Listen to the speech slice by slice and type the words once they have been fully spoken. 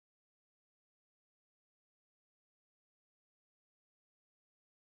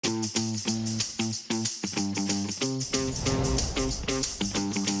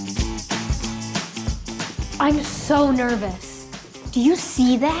so nervous. Do you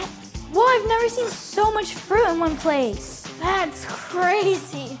see that? Whoa, I've never seen so much fruit in one place. That's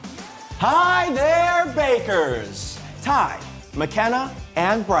crazy. Hi there, bakers! Ty, McKenna,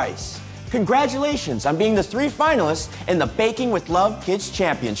 and Bryce. Congratulations on being the 3 finalists in the Baking with Love Kids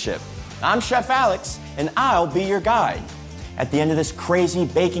Championship. I'm Chef Alex, and I'll be your guide. At the end of this crazy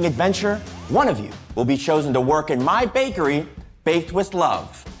baking adventure, one of you will be chosen to work in my bakery, Baked with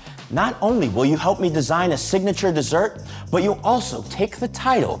Love. Not only will you help me design a signature dessert, but you'll also take the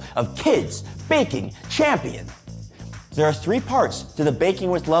title of Kids Baking Champion. There are 3 parts to the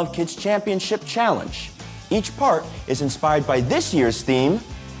Baking with Love Kids Championship Challenge. Each part is inspired by this year's theme,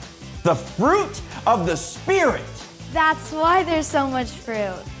 the fruit of the Spirit. That's why there's so much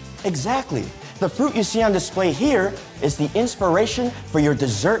fruit. Exactly. The fruit you see on display here is the inspiration for your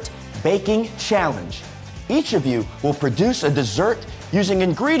dessert baking challenge. Each of you will produce a dessert using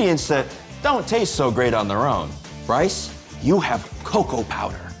ingredients that don't taste so great on their own. Bryce, you have cocoa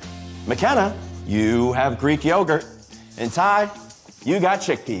powder. McKenna, you have Greek yogurt. And Ty, you got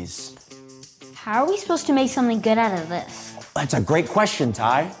chickpeas. How are we supposed to make something good out of this? That's a great question,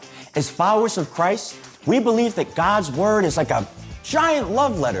 Ty. As followers of Christ, we believe that God's word is like a giant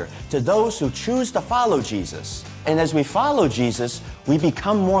love letter to those who choose to follow Jesus. And as we follow Jesus, we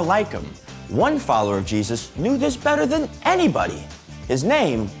become more like him. One follower of Jesus knew this better than anybody. His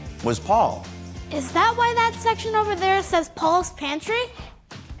name was Paul. Is that why that section over there says Paul's Pantry?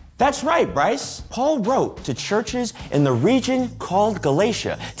 That's right, Bryce. Paul wrote to churches in the region called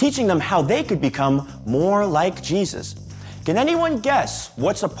Galatia, teaching them how they could become more like Jesus. Can anyone guess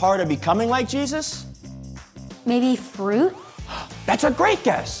what's a part of becoming like Jesus? Maybe fruit? That's a great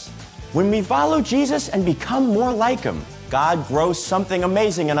guess. When we follow Jesus and become more like him, God grows something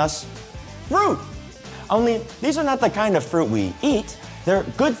amazing in us. Fruit. Only these are not the kind of fruit we eat. They're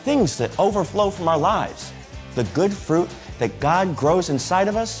good things that overflow from our lives. The good fruit that God grows inside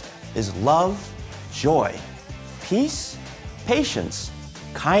of us is love, joy, peace, patience,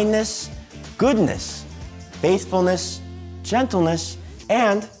 kindness, goodness, faithfulness, gentleness,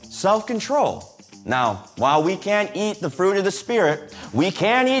 and self-control. Now, while we can't eat the fruit of the Spirit, we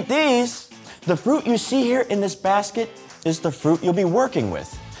can eat these. The fruit you see here in this basket is the fruit you'll be working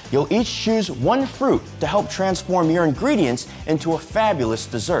with. You'll each choose one fruit to help transform your ingredients into a fabulous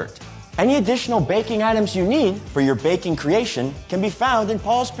dessert. Any additional baking items you need for your baking creation can be found in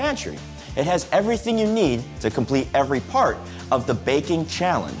Paul's Pantry. It has everything you need to complete every part of the baking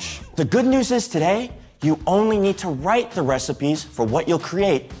challenge. The good news is today, you only need to write the recipes for what you'll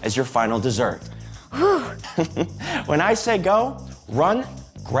create as your final dessert. When I say go, run,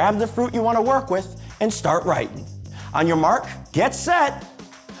 grab the fruit you want to work with, and start writing. On your mark, get set,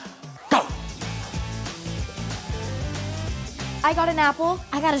 go! I got an apple.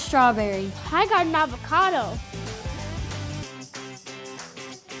 I got a strawberry. I got an avocado.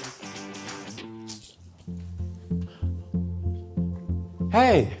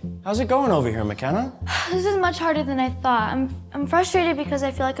 Hey, how's it going over here, McKenna? This is much harder than I thought. I'm frustrated because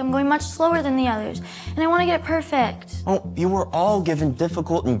I feel like I'm going much slower than the others, and I want to get it perfect. Oh, you were all given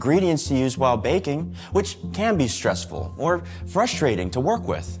difficult ingredients to use while baking, which can be stressful or frustrating to work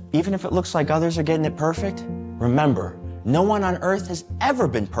with. Even if it looks like others are getting it perfect, remember, no one on earth has ever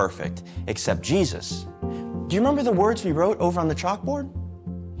been perfect except Jesus. Do you remember the words we wrote over on the chalkboard?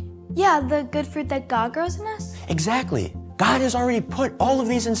 Yeah, the good fruit that God grows in us? Exactly. God has already put all of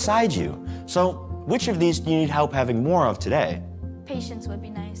these inside you. So, which of these do you need help having more of today? Patience would be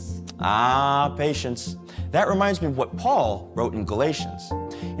nice. Ah, patience. That reminds me of what Paul wrote in Galatians.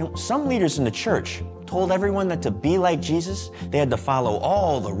 You know, some leaders in the church told everyone that to be like Jesus, they had to follow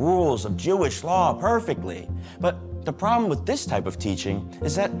all the rules of Jewish law perfectly. But the problem with this type of teaching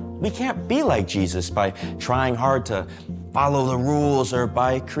is that we can't be like Jesus by trying hard to follow the rules or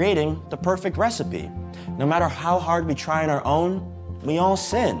by creating the perfect recipe. No matter how hard we try on our own, we all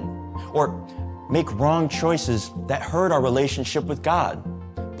sin or make wrong choices that hurt our relationship with God.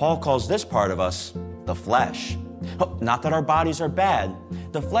 Paul calls this part of us the flesh. Not that our bodies are bad.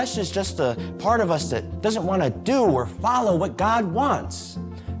 The flesh is just a part of us that doesn't want to do or follow what God wants.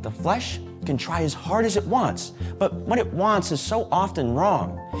 The flesh can try as hard as it wants, but what it wants is so often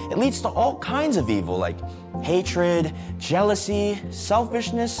wrong. It leads to all kinds of evil like hatred, jealousy,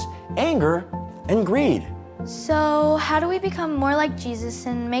 selfishness, anger, and greed. So how do we become more like Jesus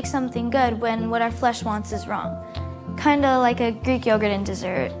and make something good when what our flesh wants is wrong? Kinda like a Greek yogurt in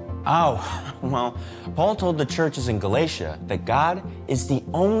dessert. Oh, well, Paul told the churches in Galatia that God is the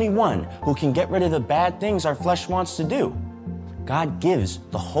only one who can get rid of the bad things our flesh wants to do. God gives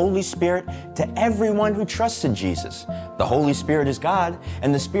the Holy Spirit to everyone who trusts in Jesus. The Holy Spirit is God,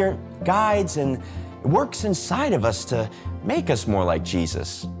 and the Spirit guides and It works inside of us to make us more like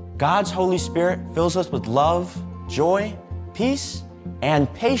Jesus. God's Holy Spirit fills us with love, joy, peace,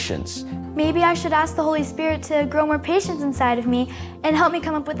 and patience. Maybe I should ask the Holy Spirit to grow more patience inside of me and help me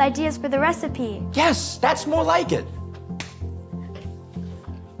come up with ideas for the recipe. Yes, that's more like it.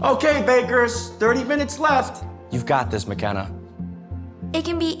 Okay, bakers, 30 minutes left. You've got this, McKenna. It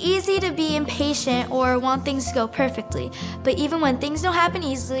can be easy to be impatient or want things to go perfectly, but even when things don't happen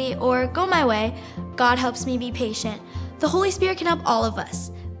easily or go my way, God helps me be patient. The Holy Spirit can help all of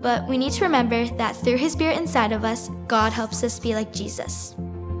us, but we need to remember that through His Spirit inside of us, God helps us be like Jesus.